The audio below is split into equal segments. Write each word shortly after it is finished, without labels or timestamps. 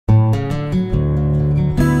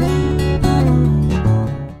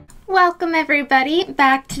Welcome everybody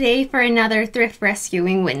back today for another Thrift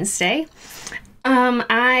Rescuing Wednesday.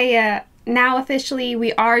 Now officially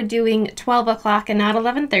we are doing 12 o'clock and not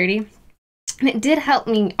 11:30. And it did help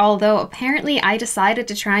me, although apparently I decided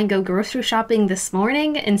to try and go grocery shopping this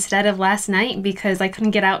morning instead of last night because I couldn't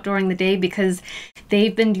get out during the day because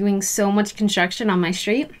they've been doing so much construction on my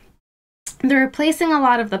street. They're replacing a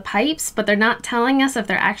lot of the pipes, but they're not telling us if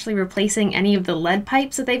they're actually replacing any of the lead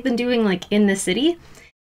pipes that they've been doing like in the city.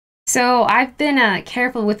 So I've been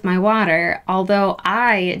careful with my water, although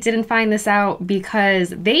I didn't find this out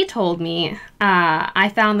because they told me. I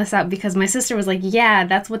found this out because my sister was like, yeah,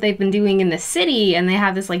 that's what they've been doing in the city, and they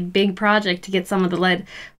have this like big project to get some of the lead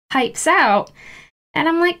pipes out. And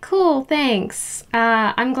I'm like, cool, thanks.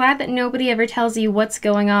 I'm glad that nobody ever tells you what's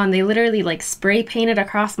going on. They literally like spray painted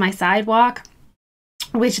across my sidewalk,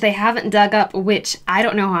 which they haven't dug up, which I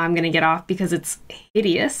don't know how I'm gonna get off because it's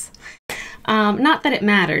hideous. Not that it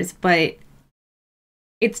matters, but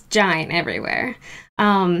it's giant everywhere.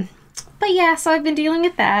 But yeah, so I've been dealing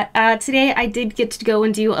with that. Today I did get to go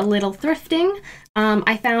and do a little thrifting.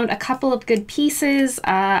 I found a couple of good pieces.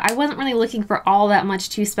 I wasn't really looking for all that much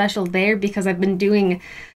too special there because I've been doing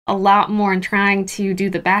a lot more and trying to do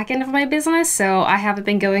the back end of my business, so I haven't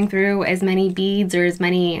been going through as many beads or as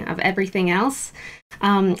many of everything else.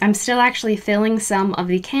 I'm still actually filling some of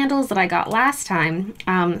the candles that I got last time,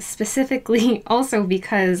 specifically also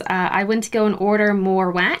because I went to go and order more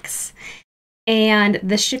wax, and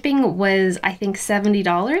the shipping was, I think,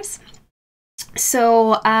 $70.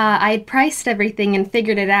 So I had priced everything and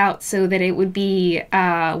figured it out so that it would be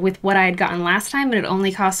with what I had gotten last time, but it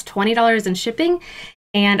only cost $20 in shipping.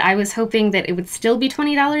 And I was hoping that it would still be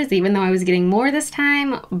 $20, even though I was getting more this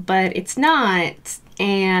time, but it's not.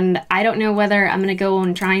 And I don't know whether I'm going to go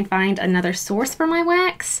and try and find another source for my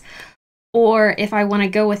wax, or if I want to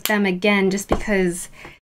go with them again, just because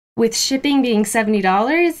with shipping being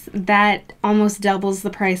 $70, that almost doubles the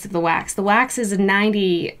price of the wax. The wax is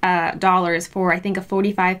 $90 for, I think, a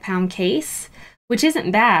 45-pound case, which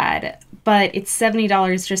isn't bad, but it's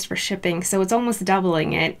 $70 just for shipping, so it's almost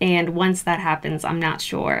doubling it, and once that happens, I'm not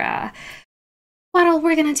sure what all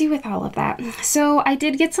we're gonna do with all of that. So I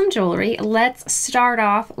did get some jewelry. Let's start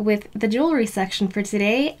off with the jewelry section for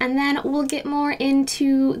today, and then we'll get more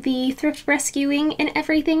into the thrift rescuing and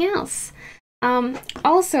everything else.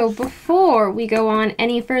 Also, before we go on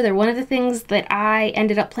any further, one of the things that I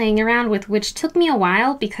ended up playing around with, which took me a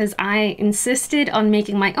while because I insisted on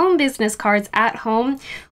making my own business cards at home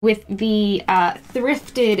with the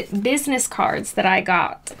thrifted business cards that I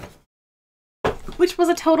got, which was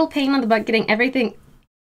a total pain in the butt getting everything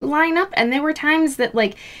lined up, and there were times that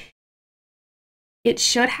like it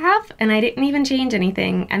should have, and I didn't even change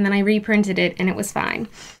anything, and then I reprinted it and it was fine.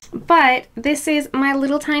 But this is my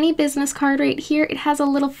little tiny business card right here. It has a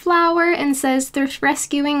little flower and says Thrift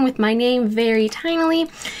Rescuing with my name very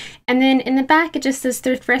tinily. And then in the back it just says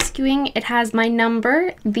Thrift Rescuing. It has my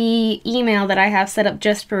number, the email that I have set up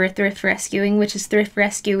just for Thrift Rescuing, which is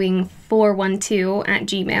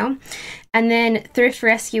thriftrescuing412@gmail. And then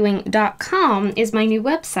thriftrescuing.com is my new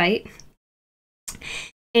website.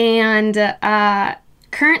 And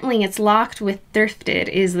currently it's locked with thrifted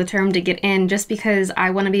is the term to get in, just because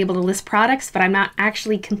I want to be able to list products, but I'm not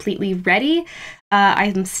actually completely ready.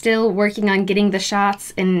 I'm still working on getting the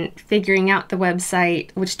shots and figuring out the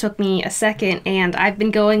website, which took me a second, and I've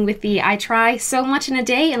been going with the I try so much in a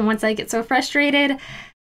day, and once I get so frustrated,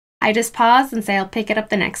 I just pause and say I'll pick it up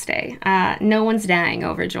the next day. No one's dying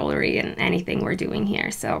over jewelry and anything we're doing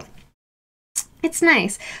here, so it's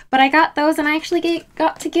nice. But I got those, and I actually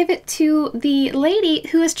got to give it to the lady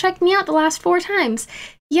who has checked me out the last 4 times.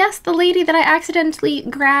 Yes, the lady that I accidentally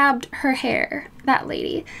grabbed her hair. That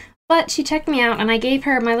lady. But she checked me out, and I gave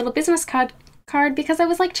her my little business card because I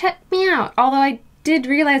was like, check me out. Although I did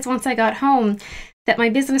realize once I got home that my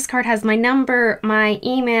business card has my number, my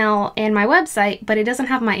email, and my website, but it doesn't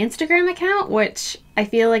have my Instagram account, which I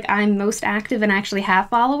feel like I'm most active and actually have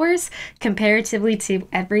followers comparatively to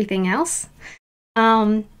everything else.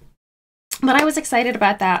 But I was excited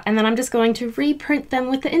about that, and then I'm just going to reprint them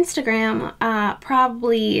with the Instagram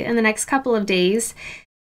probably in the next couple of days,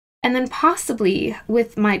 and then possibly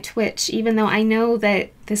with my Twitch, even though I know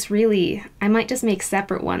that this really, I might just make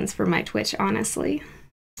separate ones for my Twitch, honestly.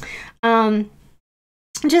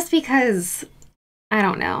 Just because, I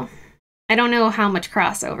don't know how much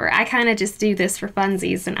crossover. I kind of just do this for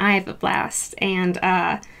funsies, and I have a blast, and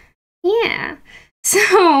yeah. So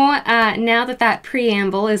now that that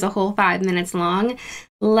preamble is a whole 5 minutes long,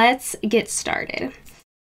 let's get started.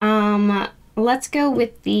 Let's go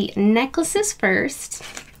with the necklaces first.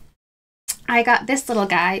 I got this little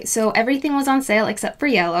guy. So everything was on sale except for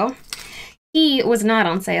yellow. he was not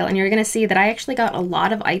on sale, and you're going to see that I actually got a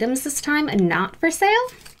lot of items this time and not for sale.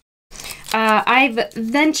 I've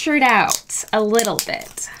ventured out a little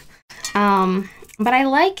bit, but I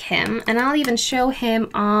like him, and I'll even show him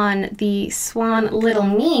on the Swan Little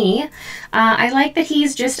Me. I like that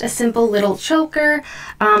he's just a simple little choker.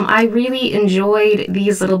 I really enjoyed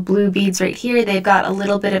these little blue beads right here. They've got a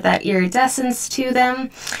little bit of that iridescence to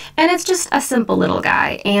them, and it's just a simple little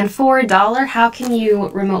guy. And for $1, how can you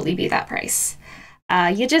remotely beat that price?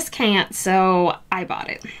 You just can't, so I bought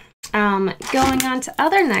it. Going on to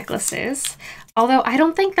other necklaces, although I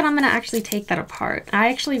don't think that I'm going to actually take that apart. I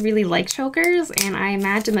actually really like chokers, and I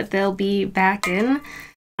imagine that they'll be back in.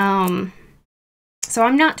 So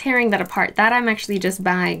I'm not tearing that apart. That I'm actually just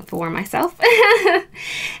buying for myself.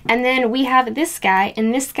 And then we have this guy,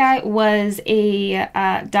 and this guy was a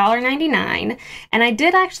 $1.99. And I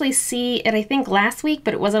did actually see it, I think, last week,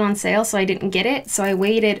 but it wasn't on sale, so I didn't get it. So I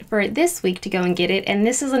waited for this week to go and get it. And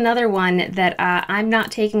this is another one that I'm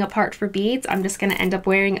not taking apart for beads. I'm just going to end up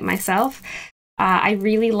wearing it myself. I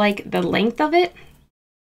really like the length of it,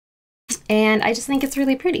 and I just think it's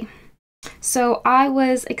really pretty. So I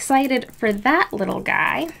was excited for that little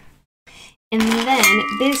guy. And then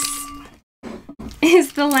this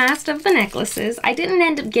is the last of the necklaces. I didn't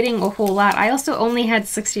end up getting a whole lot. I also only had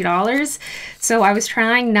 $60, so I was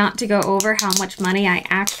trying not to go over how much money I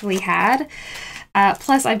actually had.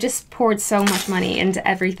 Plus, I've just poured so much money into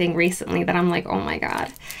everything recently that I'm like, oh my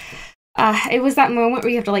God. It was that moment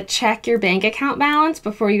where you have to like check your bank account balance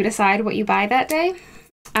before you decide what you buy that day.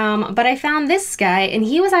 But I found this guy, and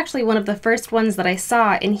he was actually one of the first ones that I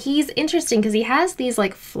saw, and he's interesting because he has these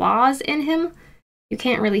like flaws in him. You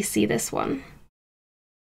can't really see this one.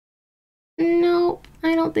 Nope,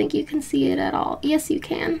 I don't think you can see it at all. Yes, you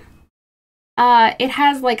can. It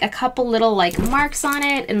has like a couple little like marks on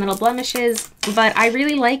it and little blemishes, but I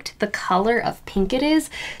really liked the color of pink it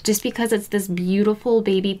is, just because it's this beautiful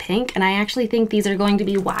baby pink, and I actually think these are going to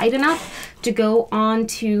be wide enough to go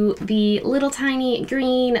onto the little tiny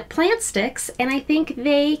green plant sticks, and I think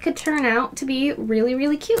they could turn out to be really,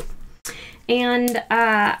 really cute. And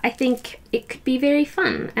I think it could be very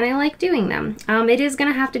fun, and I like doing them. It is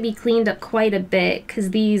going to have to be cleaned up quite a bit because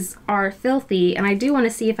these are filthy, and I do want to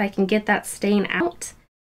see if I can get that stain out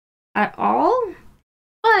at all.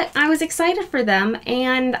 But I was excited for them,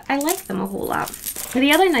 and I like them a whole lot.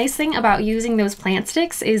 The other nice thing about using those plant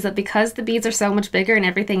sticks is that because the beads are so much bigger and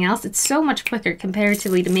everything else, it's so much quicker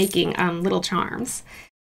comparatively to making little charms.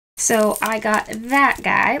 So I got that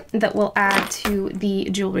guy that will add to the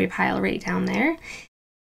jewelry pile right down there.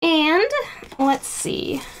 And let's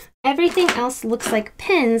see, everything else looks like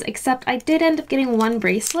pins, except I did end up getting one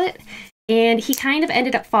bracelet, and he kind of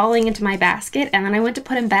ended up falling into my basket, and then I went to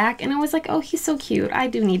put him back, and I was like, oh, he's so cute. I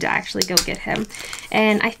do need to actually go get him.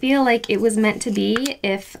 And I feel like it was meant to be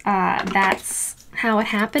if that's how it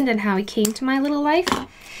happened and how he came to my little life.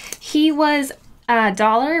 He was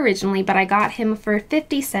 $1 originally, but I got him for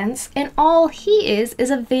 50 cents, and all he is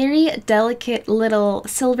a very delicate little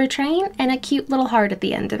silver train and a cute little heart at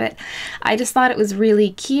the end of it. I just thought it was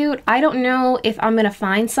really cute. I don't know if I'm gonna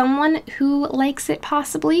find someone who likes it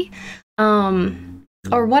possibly,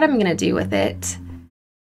 or what I'm gonna do with it,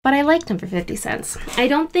 but I liked him for 50 cents. I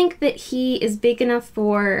don't think that he is big enough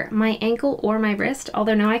for my ankle or my wrist,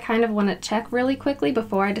 although now I kind of want to check really quickly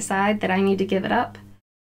before I decide that I need to give it up.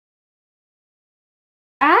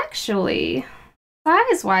 Actually,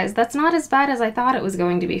 size-wise, that's not as bad as I thought it was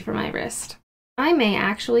going to be for my wrist. I may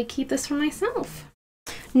actually keep this for myself.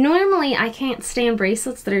 Normally, I can't stand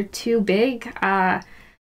bracelets that are too big. I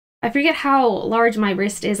forget how large my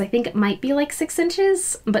wrist is. I think it might be like 6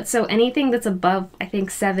 inches, but so anything that's above, I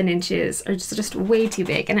think, 7 inches are just way too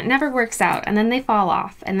big, and it never works out, and then they fall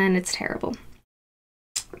off, and then it's terrible.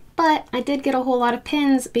 But I did get a whole lot of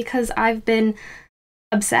pins because I've been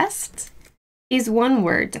obsessed is one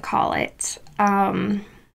word to call it.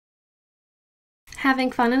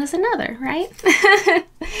 Having fun is another, right?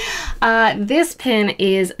 This pin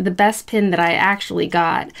is the best pin that I actually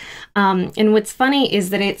got. And what's funny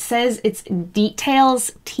is that it says it's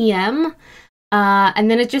Details TM, and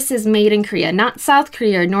then it just says made in Korea, not South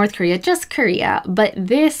Korea or North Korea, just Korea. But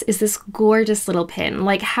this is this gorgeous little pin.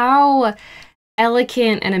 Like, how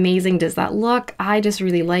elegant and amazing does that look? I just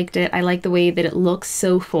really liked it. I like the way that it looks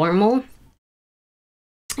so formal.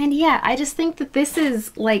 And yeah, I just think that this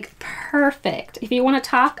is like perfect. If you want to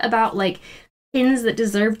talk about like pins that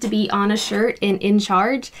deserve to be on a shirt and in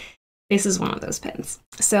charge, this is one of those pins.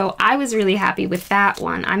 So I was really happy with that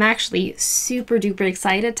one. I'm actually super duper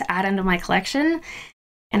excited to add into my collection,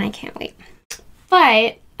 and I can't wait.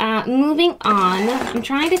 But moving on, I'm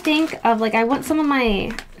trying to think of like, I want some of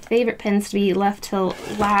my favorite pins to be left till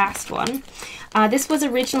last one. This was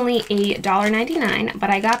originally $1.99, but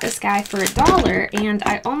I got this guy for $1, and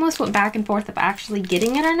I almost went back and forth of actually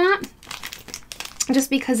getting it or not, just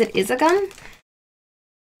because it is a gun.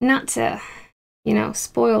 Not to, you know,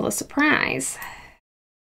 spoil the surprise.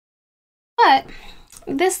 But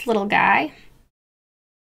this little guy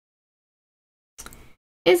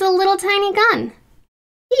is a little tiny gun.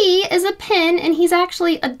 He is a pin, and he's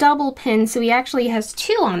actually a double pin, so he actually has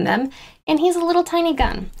 2 on them, and he's a little tiny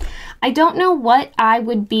gun. I don't know what I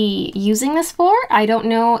would be using this for. I don't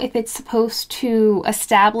know if it's supposed to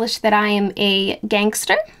establish that I am a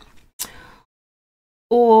gangster,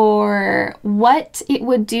 or what it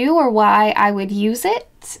would do, or why I would use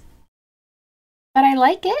it, but I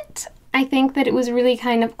like it. I think that it was really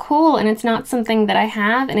kind of cool, and it's not something that I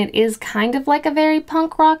have, and it is kind of like a very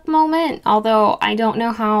punk rock moment, although I don't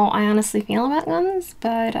know how I honestly feel about guns,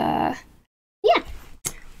 but yeah,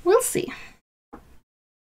 we'll see.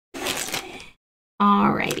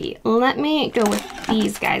 Alrighty, let me go with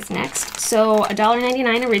these guys next. So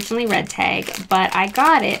 $1.99 originally red tag, but I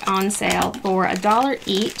got it on sale for $1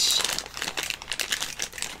 each.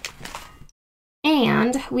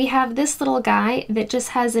 And we have this little guy that just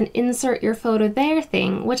has an insert your photo there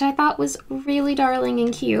thing, which I thought was really darling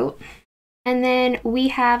and cute. And then we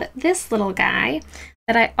have this little guy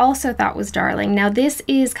that I also thought was darling. Now this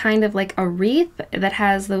is kind of like a wreath that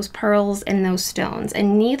has those pearls and those stones,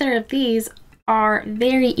 and neither of these are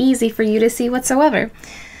very easy for you to see whatsoever.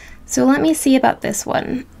 So let me see about this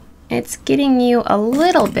one. It's getting you a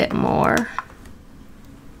little bit more.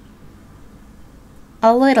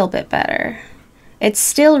 A little bit better. It's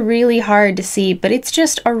still really hard to see, but it's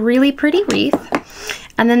just a really pretty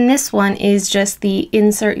wreath. And then this one is just the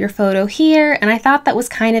insert your photo here, and I thought that was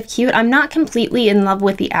kind of cute. I'm not completely in love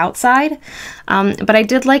with the outside, but I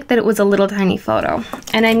did like that it was a little tiny photo.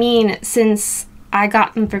 And I mean, since I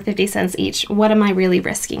got them for 50 cents each, what am I really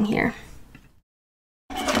risking here?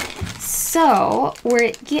 So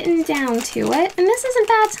we're getting down to it, and this isn't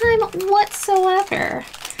bad time whatsoever.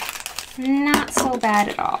 Not so bad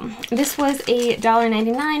at all. This was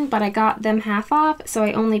 $1.99, but I got them half off, so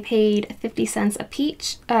I only paid 50 cents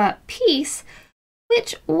a piece,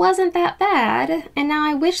 which wasn't that bad. And now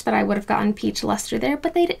I wish that I would have gotten peach luster there,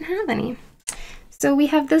 but they didn't have any. So we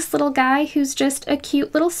have this little guy who's just a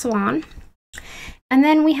cute little swan. And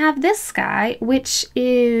then we have this guy, which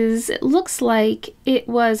is, it looks like it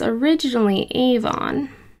was originally Avon,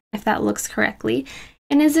 if that looks correctly,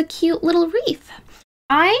 and is a cute little wreath.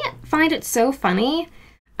 I find it so funny,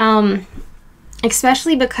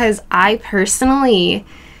 especially because I personally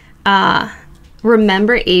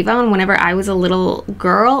remember Avon whenever I was a little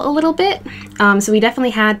girl a little bit. So we definitely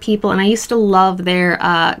had people, and I used to love their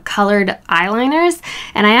colored eyeliners,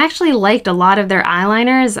 and I actually liked a lot of their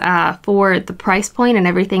eyeliners for the price point and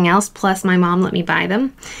everything else, plus my mom let me buy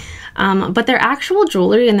them. But their actual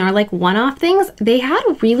jewelry and their like one-off things, they had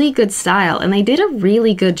a really good style, and they did a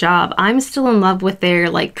really good job. I'm still in love with their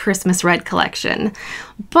like Christmas red collection,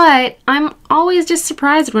 but I'm always just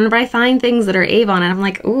surprised whenever I find things that are Avon, and I'm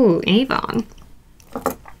like, ooh, Avon.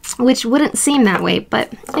 Which wouldn't seem that way,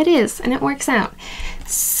 but it is, and it works out.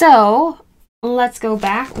 So let's go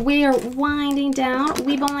back. We are winding down.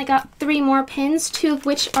 We've only got 3 more pins, 2 of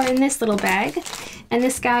which are in this little bag. And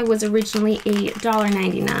this guy was originally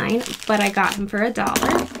 $1.99, but I got him for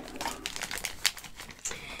 $1.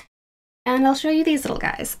 And I'll show you these little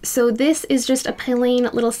guys. So this is just a plain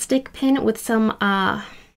little stick pin with some, I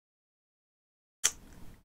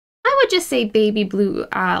would just say baby blue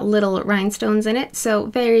little rhinestones in it. So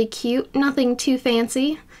very cute, nothing too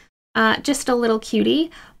fancy, just a little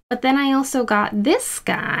cutie. But then I also got this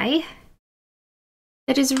guy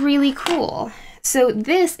that is really cool. So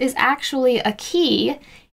this is actually a key,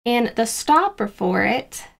 and the stopper for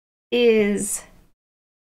it is,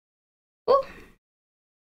 ooh,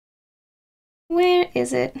 where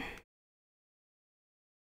is it?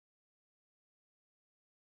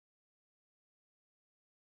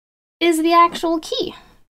 Is the actual key.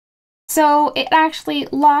 So it actually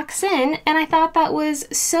locks in, and I thought that was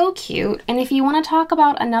so cute. And if you want to talk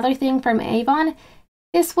about another thing from Avon,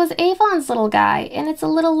 this was Avon's little guy, and it's a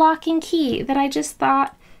little locking key that I just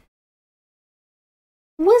thought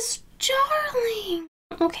was darling.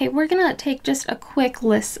 Okay, we're gonna take just a quick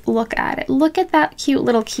look at it. Look at that cute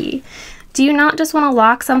little key. Do you not just want to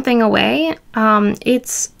lock something away?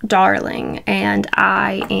 It's darling, and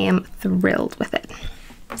I am thrilled with it.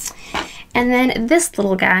 And then this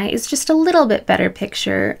little guy is just a little bit better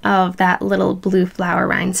picture of that little blue flower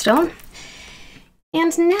rhinestone.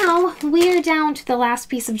 And now we're down to the last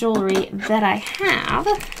piece of jewelry that I have.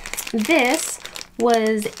 This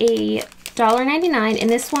was a $1.99, and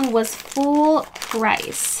this one was full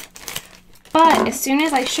price. But as soon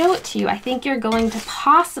as I show it to you, I think you're going to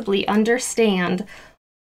possibly understand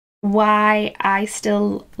why I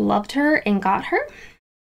still loved her and got her.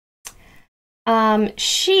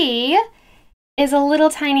 She is a little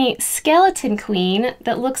tiny skeleton queen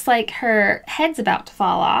that looks like her head's about to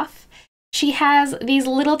fall off. She has these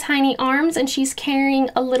little tiny arms and she's carrying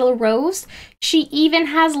a little rose. She even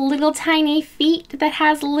has little tiny feet that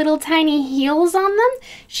has little tiny heels on them.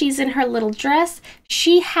 She's in her little dress.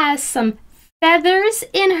 She has some feathers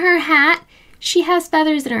in her hat. She has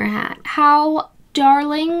feathers in her hat. How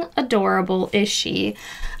darling adorable is she?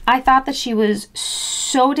 I thought that she was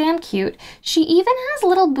so damn cute. She even has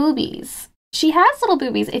little boobies. She has little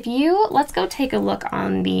boobies. Let's go take a look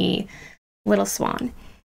on the little swan.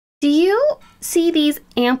 Do you see these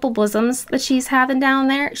ample bosoms that she's having down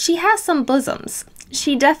there? She has some bosoms.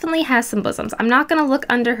 She definitely has some bosoms. I'm not going to look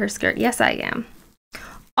under her skirt. Yes, I am.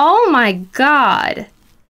 Oh my God.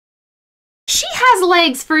 She has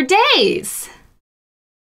legs for days.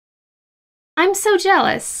 I'm so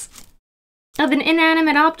jealous of an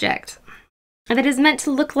inanimate object that is meant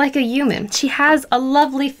to look like a human. She has a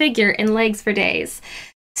lovely figure and legs for days.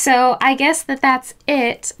 So I guess that's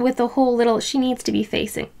it with the whole little, she needs to be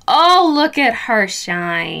facing. Oh, look at her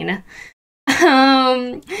shine.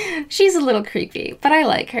 She's a little creepy, but I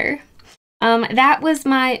like her. That was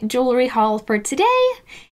my jewelry haul for today.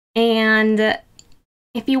 And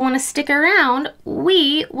if you want to stick around,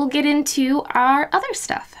 we will get into our other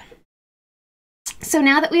stuff. So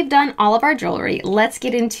now that we've done all of our jewelry, let's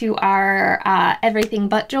get into our everything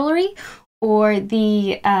but jewelry, or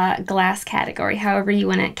the glass category, however you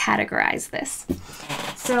want to categorize this.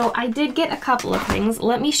 So I did get a couple of things.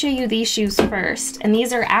 Let me show you these shoes first. And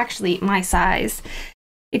these are actually my size,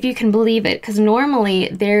 if you can believe it, because normally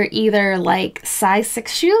they're either like size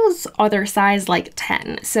 6 shoes or they're size like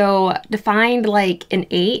 10. So to find like an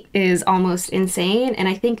 8 is almost insane. And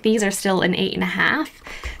I think these are still an 8.5.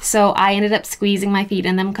 So I ended up squeezing my feet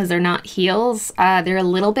in them because they're not heels. They're a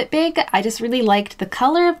little bit big. I just really liked the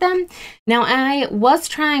color of them. Now I was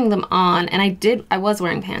trying them on, and I was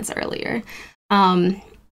wearing pants earlier. And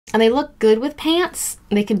they look good with pants.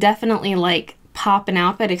 They could definitely like pop an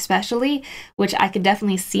outfit, especially, which I could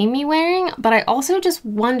definitely see me wearing. But I also just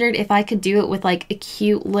wondered if I could do it with like a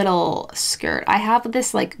cute little skirt. I have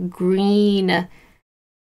this like green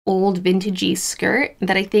old vintagey skirt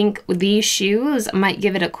that I think these shoes might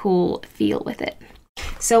give it a cool feel with it.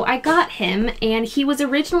 So I got him, and he was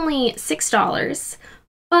originally $6,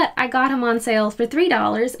 but I got him on sale for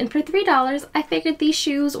 $3, and for $3 I figured these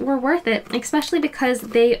shoes were worth it, especially because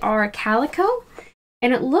they are calico,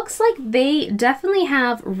 and it looks like they definitely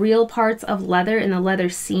have real parts of leather in the leather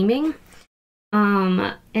seaming.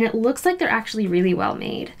 And it looks like they're actually really well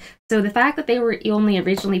made. So the fact that they were only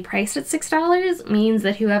originally priced at $6 means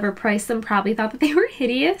that whoever priced them probably thought that they were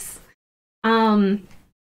hideous.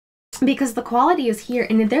 Because the quality is here,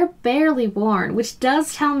 and they're barely worn, which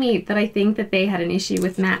does tell me that I think that they had an issue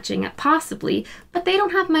with matching it, possibly, but they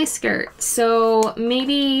don't have my skirt, so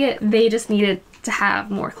maybe they just needed to have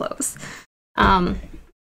more clothes.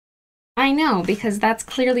 I know, because that's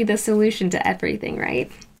clearly the solution to everything,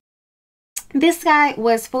 right? This guy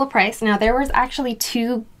was full price. Now, there was actually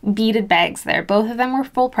 2 beaded bags there. Both of them were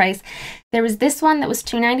full price. There was this one that was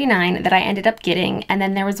 $2.99 that I ended up getting, and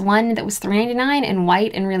then there was one that was $3.99 in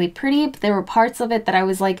white and really pretty, but there were parts of it that I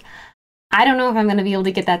was like, I don't know if I'm going to be able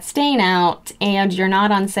to get that stain out, and you're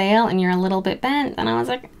not on sale, and you're a little bit bent, and I was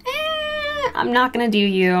like, I'm not going to do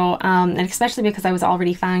you, and especially because I was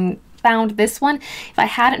already found this one. If I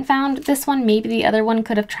hadn't found this one, maybe the other one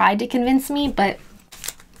could have tried to convince me, but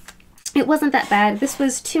it wasn't that bad. This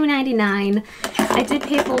was $2.99. I did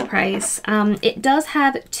pay full price. It does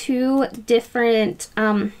have 2 different,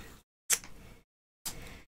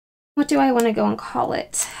 what do I want to go and call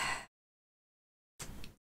it?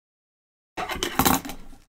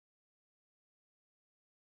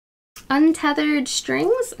 Untethered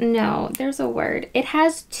strings? No, there's a word. It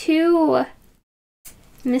has 2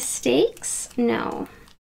 mistakes? No.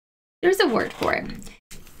 There's a word for it.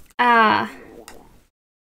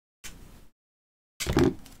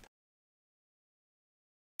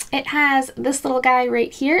 It has this little guy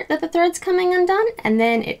right here that the thread's coming undone, and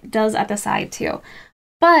then it does at the side too.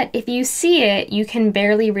 But if you see it, you can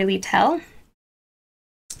barely really tell.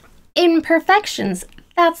 Imperfections.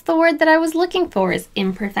 That's the word that I was looking for, is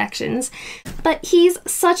imperfections. But he's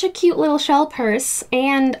such a cute little shell purse,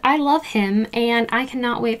 and I love him, and I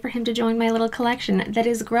cannot wait for him to join my little collection that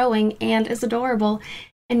is growing and is adorable.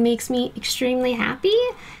 and makes me extremely happy,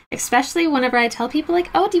 especially whenever I tell people like,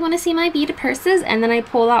 oh, do you want to see my beaded purses? And then I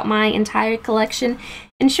pull out my entire collection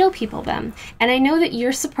and show people them. And I know that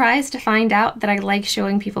you're surprised to find out that I like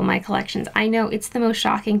showing people my collections. I know it's the most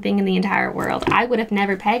shocking thing in the entire world. I would have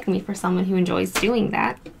never pegged me for someone who enjoys doing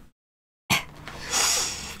that.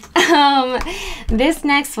 This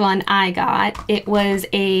next one I got, it was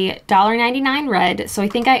a $1.99 red, so I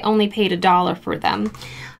think I only paid $1 for them.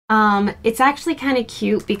 It's actually kind of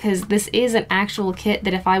cute because this is an actual kit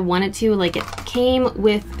that if I wanted to, like, it came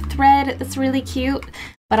with thread that's really cute,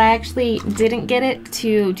 but I actually didn't get it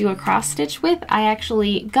to do a cross stitch with. I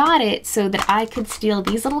actually got it so that I could steal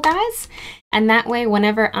these little guys, and that way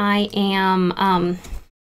whenever I am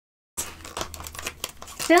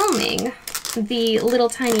filming the little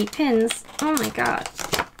tiny pins, oh my god,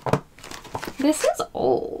 this is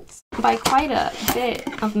old by quite a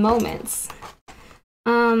bit of moments.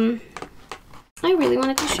 I really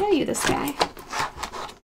wanted to show you this guy.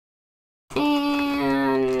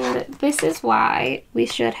 And this is why we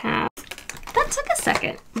should have... That took a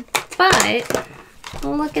second. But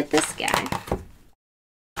look at this guy.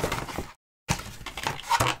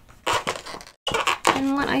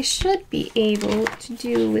 And what I should be able to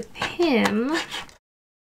do with him...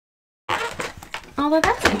 Although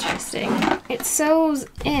that's interesting. It sews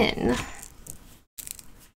in...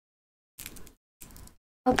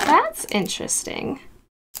 Oh, that's interesting.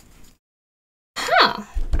 Huh.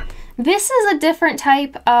 This is a different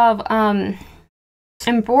type of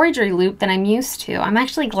embroidery loop than I'm used to. I'm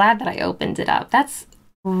actually glad that I opened it up. That's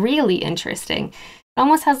really interesting. It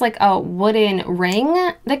almost has like a wooden ring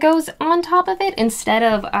that goes on top of it instead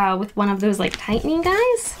of with one of those like tightening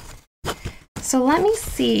guys. So let me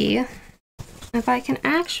see if I can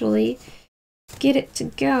actually get it to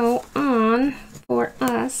go on for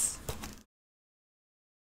us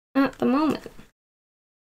at the moment.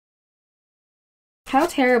 How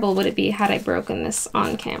terrible would it be had I broken this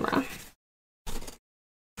on camera?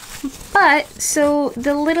 But, so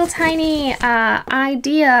the little tiny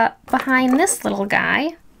idea behind this little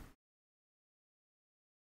guy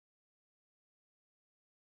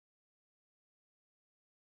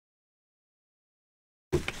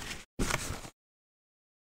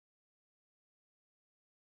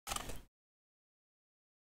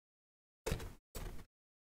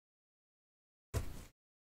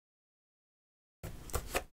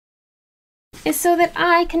is so that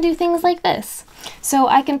I can do things like this. So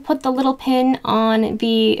I can put the little pin on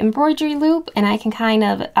the embroidery loop and I can kind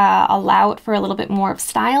of allow it for a little bit more of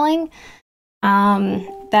styling.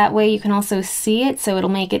 That way you can also see it, so it'll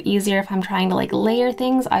make it easier if I'm trying to like layer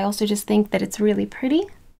things. I also just think that it's really pretty.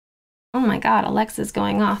 Oh my god, Alexa's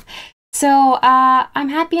going off. So I'm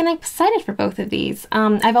happy and excited for both of these.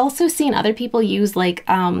 I've also seen other people use like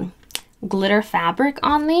glitter fabric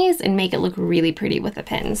on these and make it look really pretty with the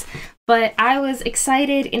pins. But I was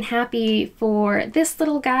excited and happy for this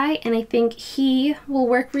little guy, and I think he will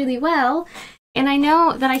work really well. And I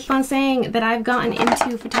know that I keep on saying that I've gotten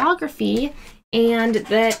into photography and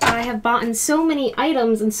that I have bought so many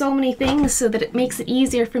items and so many things so that it makes it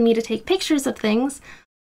easier for me to take pictures of things.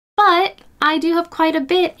 But I do have quite a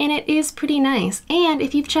bit and it is pretty nice. And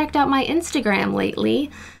if you've checked out my Instagram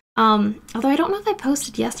lately, although I don't know if I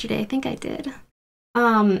posted yesterday, I think I did.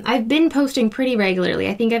 I've been posting pretty regularly.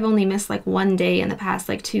 I think I've only missed like one day in the past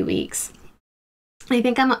like 2 weeks. I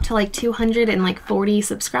think I'm up to like 240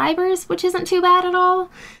 subscribers, which isn't too bad at all.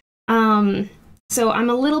 So I'm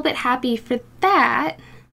a little bit happy for that.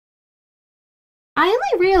 I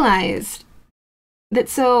only realized that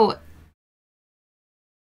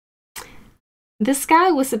this guy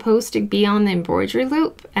was supposed to be on the embroidery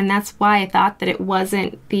loop, and that's why I thought that it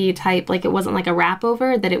wasn't the type, like it wasn't like a wrap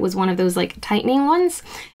over, that it was one of those like tightening ones,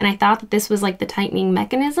 and I thought that this was like the tightening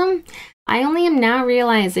mechanism. I only am now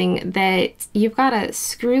realizing that you've got to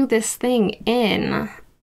screw this thing in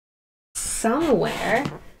somewhere.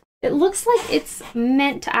 It looks like it's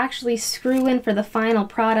meant to actually screw in for the final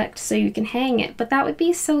product so you can hang it, but that would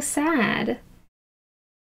be so sad.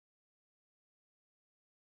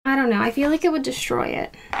 I don't know, I feel like it would destroy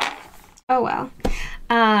it. Oh well.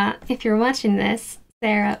 If you're watching this,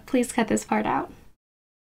 Sarah, please cut this part out.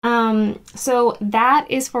 So that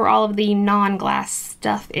is for all of the non-glass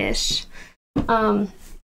stuff-ish. We'll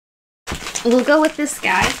go with this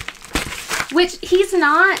guy, which he's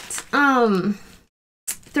not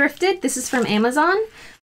thrifted. This is from Amazon,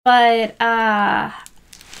 but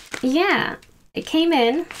yeah. It came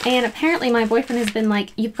in, and apparently my boyfriend has been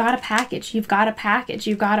like, you've got a package, you've got a package,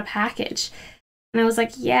 you've got a package. And I was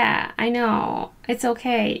like, yeah, I know. It's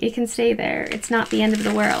okay. It can stay there. It's not the end of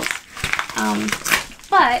the world.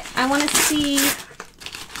 But I want to see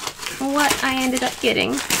what I ended up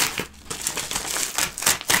getting.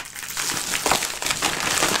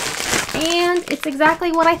 And it's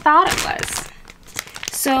exactly what I thought it was.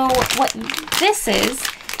 So what this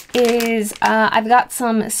is I've got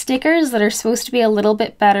some stickers that are supposed to be a little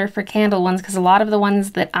bit better for candle ones, because a lot of the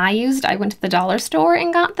ones that I used, I went to the dollar store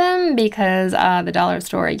and got them because the dollar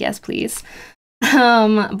store, yes please.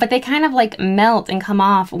 But they kind of like melt and come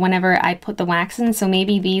off whenever I put the wax in, so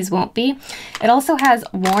maybe these won't be. It also has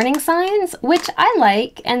warning signs, which I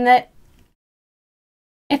like, and that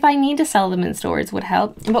if I need to sell them in stores would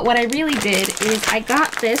help. But what I really did is I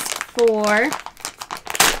got this for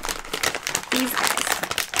these guys.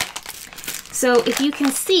 So if you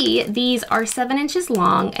can see, these are 7 inches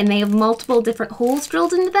long and they have multiple different holes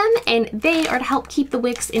drilled into them, and they are to help keep the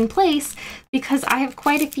wicks in place, because I have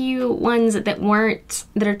quite a few ones that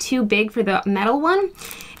are too big for the metal one,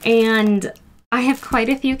 and I have quite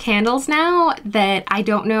a few candles now that I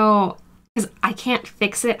don't know, because I can't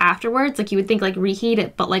fix it afterwards. Like you would think like reheat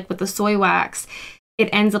it, but like with the soy wax, it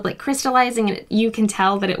ends up like crystallizing and you can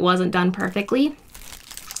tell that it wasn't done perfectly.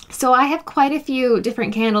 So I have quite a few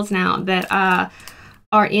different candles now that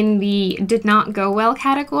are in the did not go well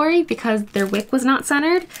category because their wick was not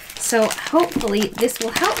centered. So hopefully this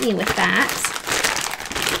will help me with that.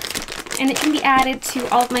 And it can be added to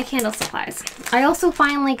all of my candle supplies. I also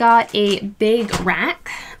finally got a big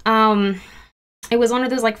rack. It was one of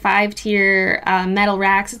those like 5-tier metal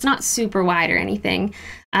racks. It's not super wide or anything.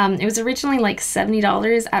 It was originally like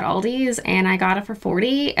 $70 at Aldi's and I got it for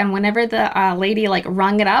 $40. And whenever the lady like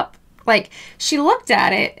rung it up, like she looked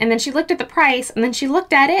at it and then she looked at the price and then she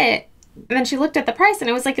looked at it and then she looked at the price and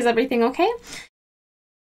it was like, is everything okay?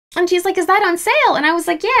 And she's like, is that on sale? And I was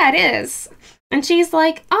like, yeah, it is. And she's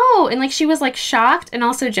like, oh, and like she was like shocked and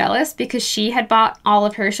also jealous because she had bought all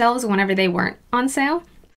of her shelves whenever they weren't on sale.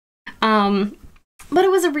 But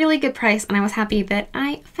it was a really good price and I was happy that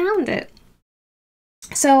I found it.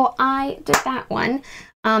 So I did that one.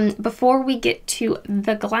 Before we get to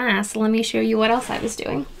the glass, let me show you what else I was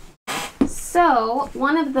doing. So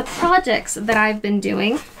one of the projects that I've been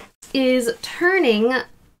doing is turning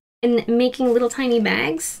and making little tiny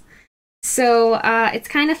bags. So it's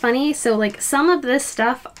kind of funny. So like some of this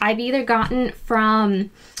stuff I've either gotten from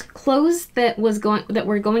clothes that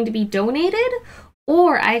were going to be donated,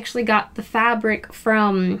 or I actually got the fabric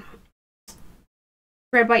from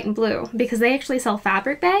Red, White, and Blue, because they actually sell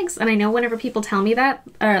fabric bags. And I know whenever people tell me that,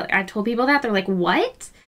 or I told people that, they're like, what?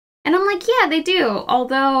 And I'm like, yeah, they do.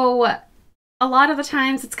 Although a lot of the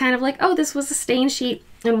times it's kind of like, oh, this was a stain sheet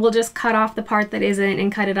and we'll just cut off the part that isn't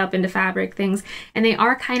and cut it up into fabric things. And they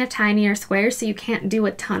are kind of tinier squares, so you can't do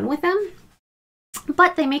a ton with them.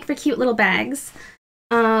 But they make for cute little bags.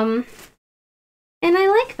 And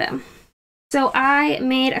I like them. So I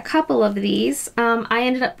made a couple of these. I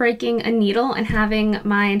ended up breaking a needle and having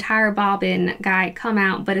my entire bobbin guy come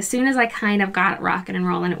out, but as soon as I kind of got it rocking and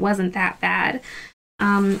rolling, it wasn't that bad.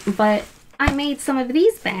 But I made some of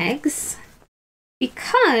these bags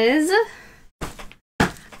because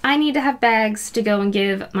I need to have bags to go and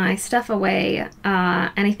give my stuff away,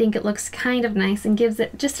 and I think it looks kind of nice and gives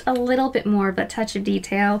it just a little bit more of a touch of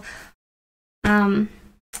detail.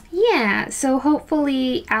 Yeah, so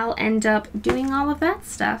hopefully I'll end up doing all of that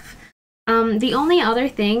stuff. The only other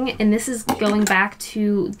thing, and this is going back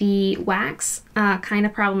to the wax kind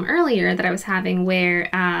of problem earlier that I was having, where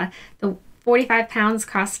the 45 pounds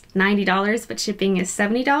cost $90, but shipping is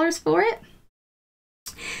 $70 for it.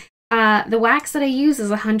 The wax that I use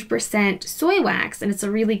is 100% soy wax, and it's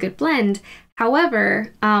a really good blend.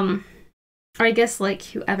 However, or I guess like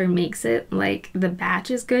whoever makes it, like the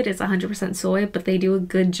batch is good, it's 100% soy, but they do a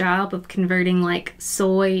good job of converting like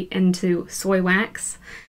soy into soy wax.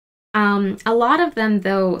 A lot of them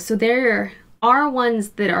though, so there are ones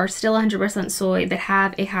that are still 100% soy that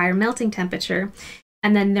have a higher melting temperature,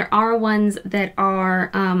 and then there are ones that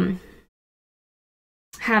are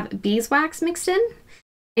have beeswax mixed in,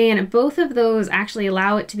 and both of those actually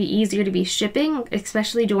allow it to be easier to be shipping,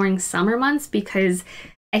 especially during summer months, because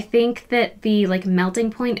I think that the like melting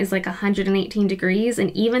point is like 118 degrees,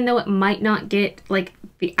 and even though it might not get like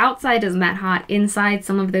the outside isn't that hot, inside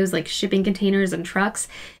some of those like shipping containers and trucks,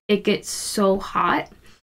 it gets so hot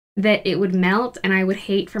that it would melt, and I would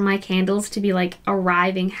hate for my candles to be like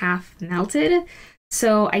arriving half melted.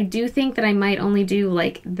 So I do think that I might only do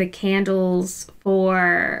like the candles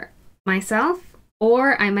for myself,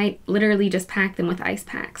 or I might literally just pack them with ice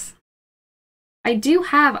packs. I do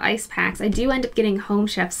have ice packs. I do end up getting Home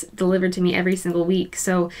Chefs delivered to me every single week,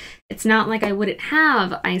 so it's not like I wouldn't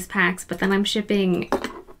have ice packs, but then I'm shipping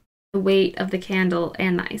the weight of the candle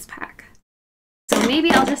and the ice pack. So maybe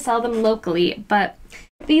I'll just sell them locally, but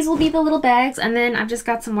these will be the little bags, and then I've just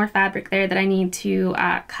got some more fabric there that I need to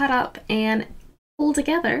cut up and pull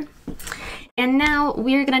together. And now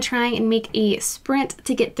we're gonna try and make a sprint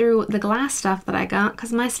to get through the glass stuff that I got,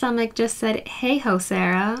 because my stomach just said, hey ho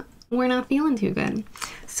Sarah, we're not feeling too good.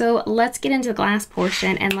 So let's get into the glass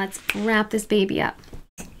portion and let's wrap this baby up.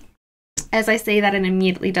 As I say that and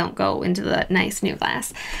immediately don't go into the nice new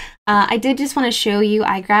glass. I did just want to show you,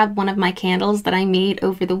 I grabbed one of my candles that I made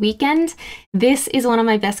over the weekend. This is one of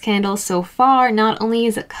my best candles so far. Not only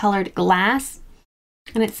is it colored glass,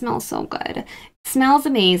 and it smells so good. It smells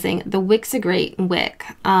amazing. The wick's a great wick.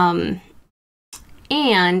 And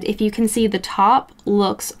if you can see, the top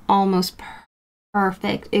looks almost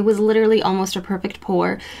perfect. It was literally almost a perfect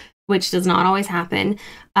pour, which does not always happen.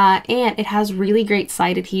 And it has really great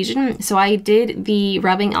side adhesion. So I did the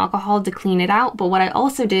rubbing alcohol to clean it out, but what I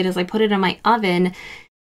also did is I put it in my oven,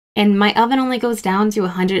 and my oven only goes down to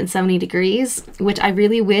 170 degrees, which I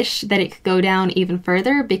really wish that it could go down even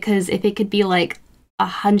further, because if it could be like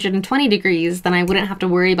 120 degrees, then I wouldn't have to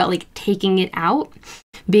worry about like taking it out,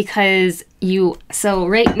 because so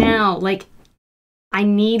right now, like, I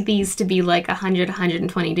need these to be like 100,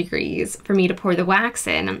 120 degrees for me to pour the wax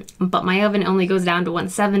in, but my oven only goes down to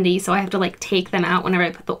 170, so I have to like take them out whenever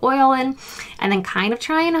I put the oil in and then kind of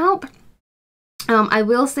try and hope. I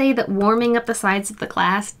will say that warming up the sides of the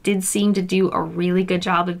glass did seem to do a really good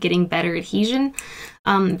job of getting better adhesion.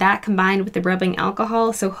 That combined with the rubbing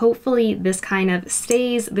alcohol, so hopefully this kind of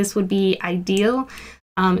stays. This would be ideal.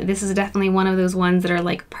 This is definitely one of those ones that are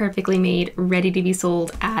like perfectly made, ready to be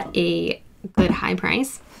sold at a good high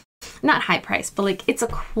price. Not high price, but like it's a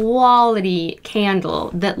quality candle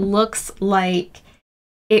that looks like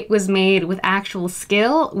it was made with actual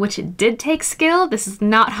skill, which it did take skill. This is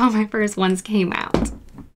not how my first ones came out.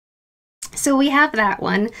 So we have that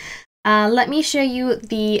one. Let me show you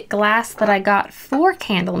the glass that I got for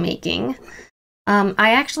candle making.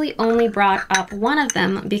 I actually only brought up one of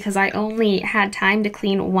them because I only had time to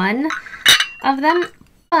clean one of them,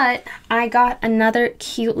 but I got another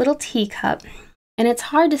cute little teacup, and it's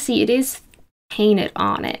hard to see, it is painted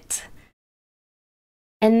on it.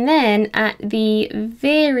 And then at the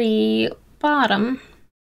very bottom,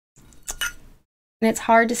 and it's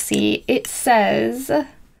hard to see, it says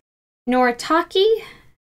Noritake,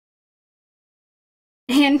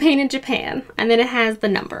 hand painted Japan, and then it has the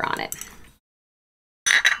number on it.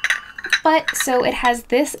 But so it has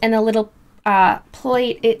this, and the little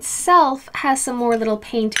plate itself has some more little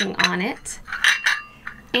painting on it.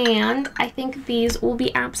 And I think these will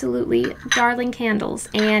be absolutely darling candles.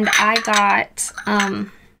 And I got, I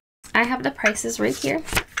have the prices right here.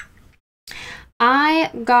 I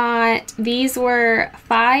got, these were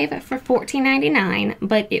 5 for $14.99,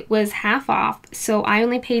 but it was half off. So I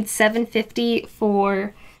only paid $7.50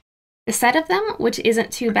 for the set of them, which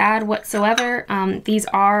isn't too bad whatsoever. These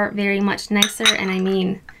are very much nicer, and I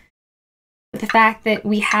mean, the fact that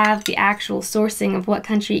we have the actual sourcing of what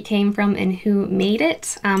country it came from and who made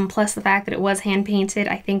it, plus the fact that it was hand painted,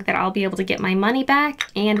 I think that I'll be able to get my money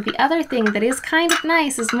back. And the other thing that is kind of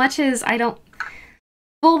nice, as much as I don't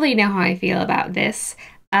fully know how I feel about this,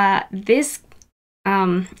 even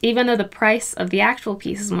though the price of the actual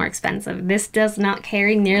piece is more expensive, this does not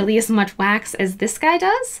carry nearly as much wax as this guy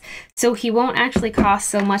does, so he won't actually cost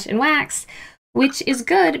so much in wax, which is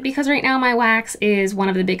good because right now my wax is one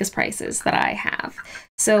of the biggest prices that I have.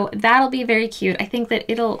 So that'll be very cute. I think that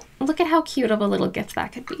it'll, look at how cute of a little gift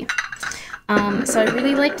that could be. So I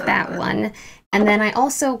really liked that one. And then I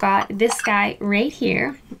also got this guy right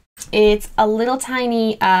here. It's a little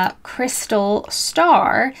tiny crystal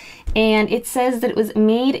star, and it says that it was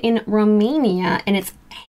made in Romania, and it's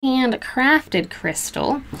handcrafted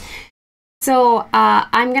crystal. So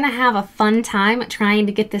I'm gonna have a fun time trying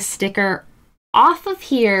to get this sticker off of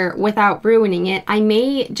here without ruining it. I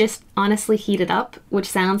may just honestly heat it up, which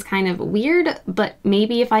sounds kind of weird, but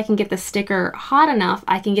maybe if I can get the sticker hot enough,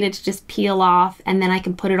 I can get it to just peel off, and then I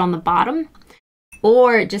can put it on the bottom,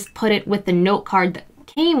 or just put it with the note card that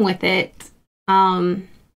came with it. Not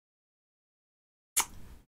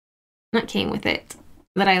came with it,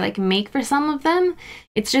 that I like make for some of them.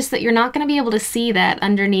 It's just that you're not going to be able to see that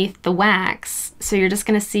underneath the wax, so you're just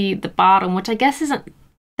going to see the bottom, which I guess isn't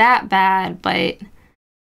that bad, but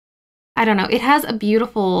I don't know. It has a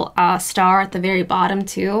beautiful star at the very bottom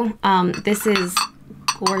too. This is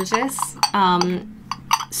gorgeous.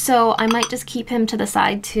 So I might just keep him to the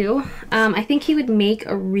side too. I think he would make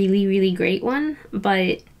a really, really great one,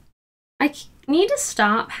 but I need to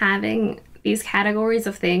stop having these categories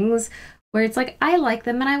of things where it's like, I like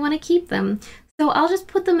them and I want to keep them. So I'll just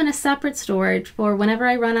put them in a separate storage for whenever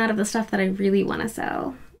I run out of the stuff that I really want to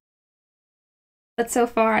sell. But so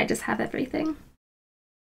far, I just have everything.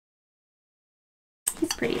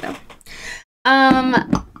 He's pretty, though.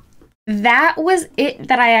 That was it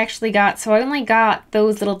that I actually got. So I only got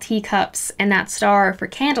those little teacups and that star for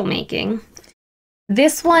candle making.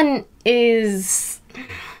 This one is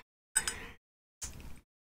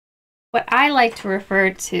what I like to refer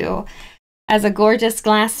to as a gorgeous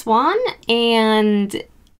glass swan, and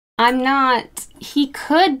he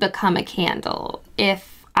could become a candle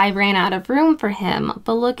if I ran out of room for him,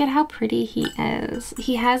 but look at how pretty he is.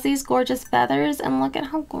 He has these gorgeous feathers, and look at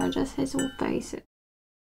how gorgeous his whole face is.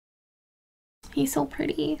 He's so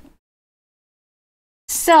pretty.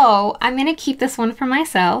 So I'm gonna keep this one for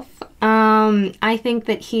myself. I think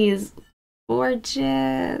that he's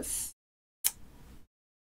gorgeous.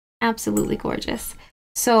 Absolutely gorgeous.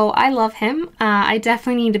 So I love him. I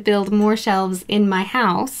definitely need to build more shelves in my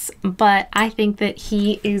house, but I think that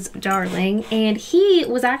he is darling. And he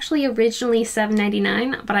was actually originally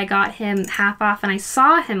 $7.99, but I got him half off, and I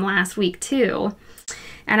saw him last week too.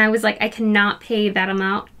 And I was like, I cannot pay that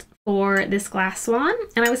amount for this glass swan,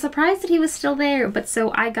 and I was surprised that he was still there, but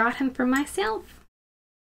so I got him for myself.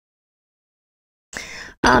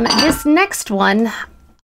 This next one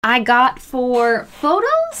I got for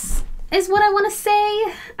photos is what I want to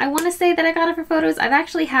say. I want to say that I got it for photos. I've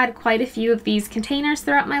actually had quite a few of these containers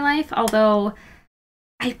throughout my life, although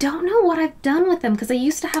I don't know what I've done with them, because I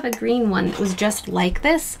used to have a green one that was just like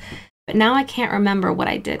this, but now I can't remember what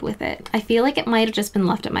I did with it. I feel like it might have just been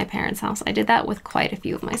left at my parents' house. I did that with quite a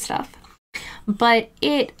few of my stuff. But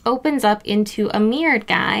it opens up into a mirrored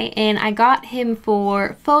guy, and I got him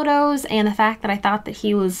for photos and the fact that I thought that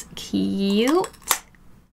he was cute.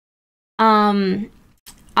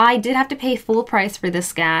 I did have to pay full price for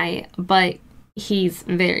this guy, but he's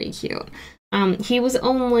very cute. He was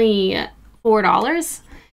only $4,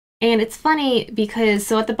 and it's funny because,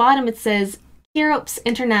 so at the bottom it says Kiropes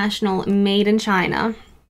International, made in China,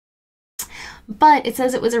 but it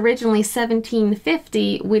says it was originally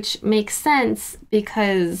 $17.50, which makes sense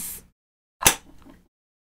because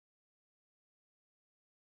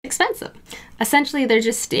expensive. Essentially, they're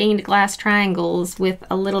just stained glass triangles with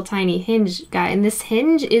a little tiny hinge guy, and this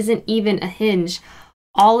hinge isn't even a hinge.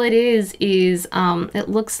 All it is it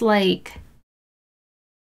looks like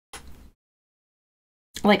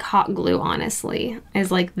hot glue, honestly,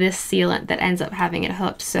 is like this sealant that ends up having it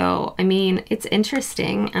hooked. So, I mean, it's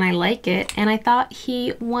interesting and I like it, and I thought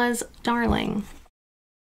he was darling.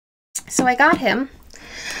 So I got him.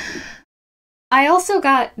 I also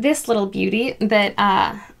got this little beauty that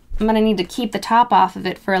I'm gonna need to keep the top off of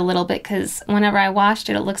it for a little bit, because whenever I washed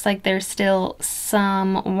it, it looks like there's still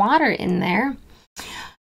some water in there.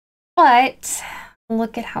 But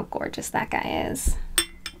look at how gorgeous that guy is.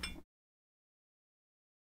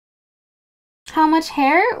 How much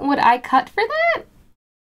hair would I cut for that?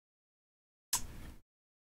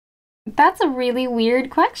 That's a really weird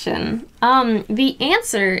question. The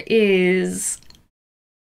answer is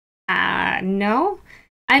no.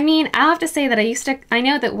 I mean, I'll have to say that I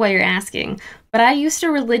know that what you're asking, but I used to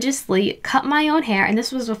religiously cut my own hair, and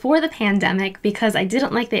this was before the pandemic, because I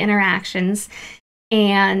didn't like the interactions,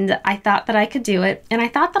 and I thought that I could do it, and I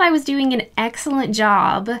thought that I was doing an excellent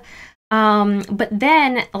job. But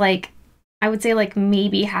then, like, I would say like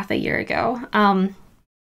maybe half a year ago,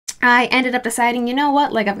 I ended up deciding, you know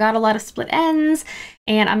what, like I've got a lot of split ends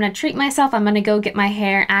and I'm gonna treat myself. I'm gonna go get my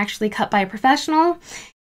hair actually cut by a professional.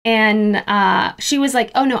 And she was like,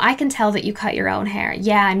 oh no, I can tell that you cut your own hair.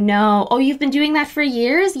 Yeah, no. Oh, you've been doing that for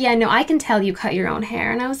years? Yeah, no, I can tell you cut your own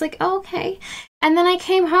hair. And I was like, oh, okay. And then I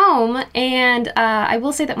came home, and I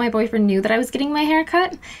will say that my boyfriend knew that I was getting my hair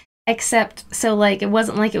cut. Except, so like, it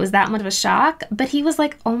wasn't like it was that much of a shock, but he was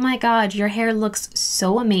like, oh my God, your hair looks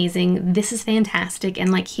so amazing. This is fantastic.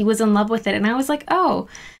 And like, he was in love with it. And I was like, oh,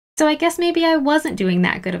 so I guess maybe I wasn't doing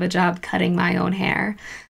that good of a job cutting my own hair.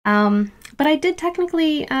 But I did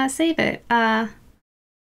technically save it. And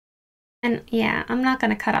yeah, I'm not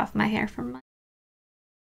going to cut off my hair for money.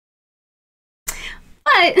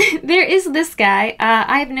 But there is this guy.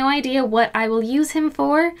 I have no idea what I will use him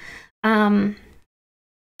for.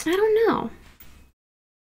 I don't know.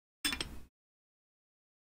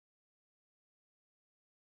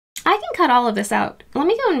 I can cut all of this out. Let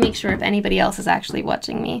me go and make sure if anybody else is actually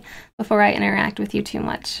watching me before I interact with you too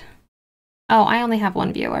much. Oh, I only have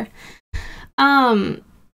one viewer. I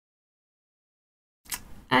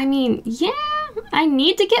mean, yeah, I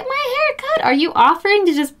need to get my hair cut. Are you offering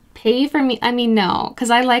to just pay for me? I mean, no, because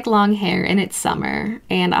I like long hair and it's summer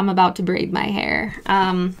and I'm about to braid my hair.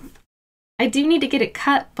 I do need to get it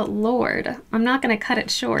cut, but Lord, I'm not going to cut it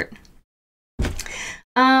short.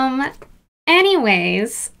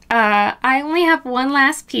 Anyways, I only have one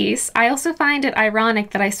last piece. I also find it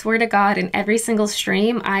ironic that I swear to God in every single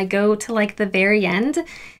stream I go to like the very end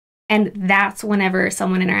and that's whenever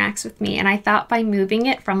someone interacts with me. And I thought by moving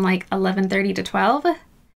it from like 11:30 to 12,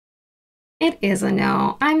 it is a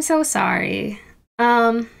no. I'm so sorry.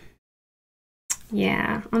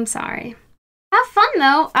 Yeah, I'm sorry. Have fun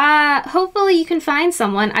though. Hopefully you can find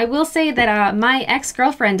someone. I will say that my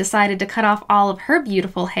ex-girlfriend decided to cut off all of her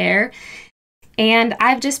beautiful hair, and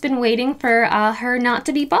I've just been waiting for her not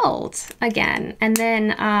to be bald again. And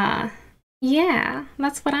then, yeah,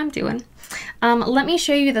 that's what I'm doing. Let me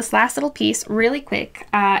show you this last little piece really quick.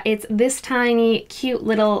 It's this tiny, cute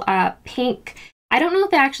little pink. I don't know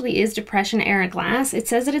if it actually is Depression era glass. It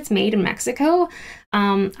says that it's made in Mexico.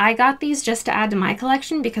 I got these just to add to my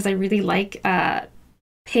collection because I really like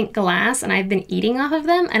pink glass and I've been eating off of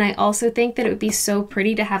them. And I also think that it would be so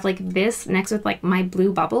pretty to have like this next with like my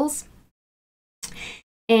blue bubbles.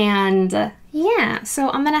 And yeah, so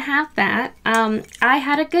I'm gonna have that. I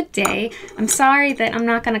had a good day. I'm sorry that I'm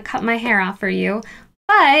not gonna cut my hair off for you,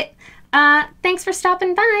 but thanks for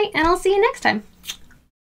stopping by and I'll see you next time.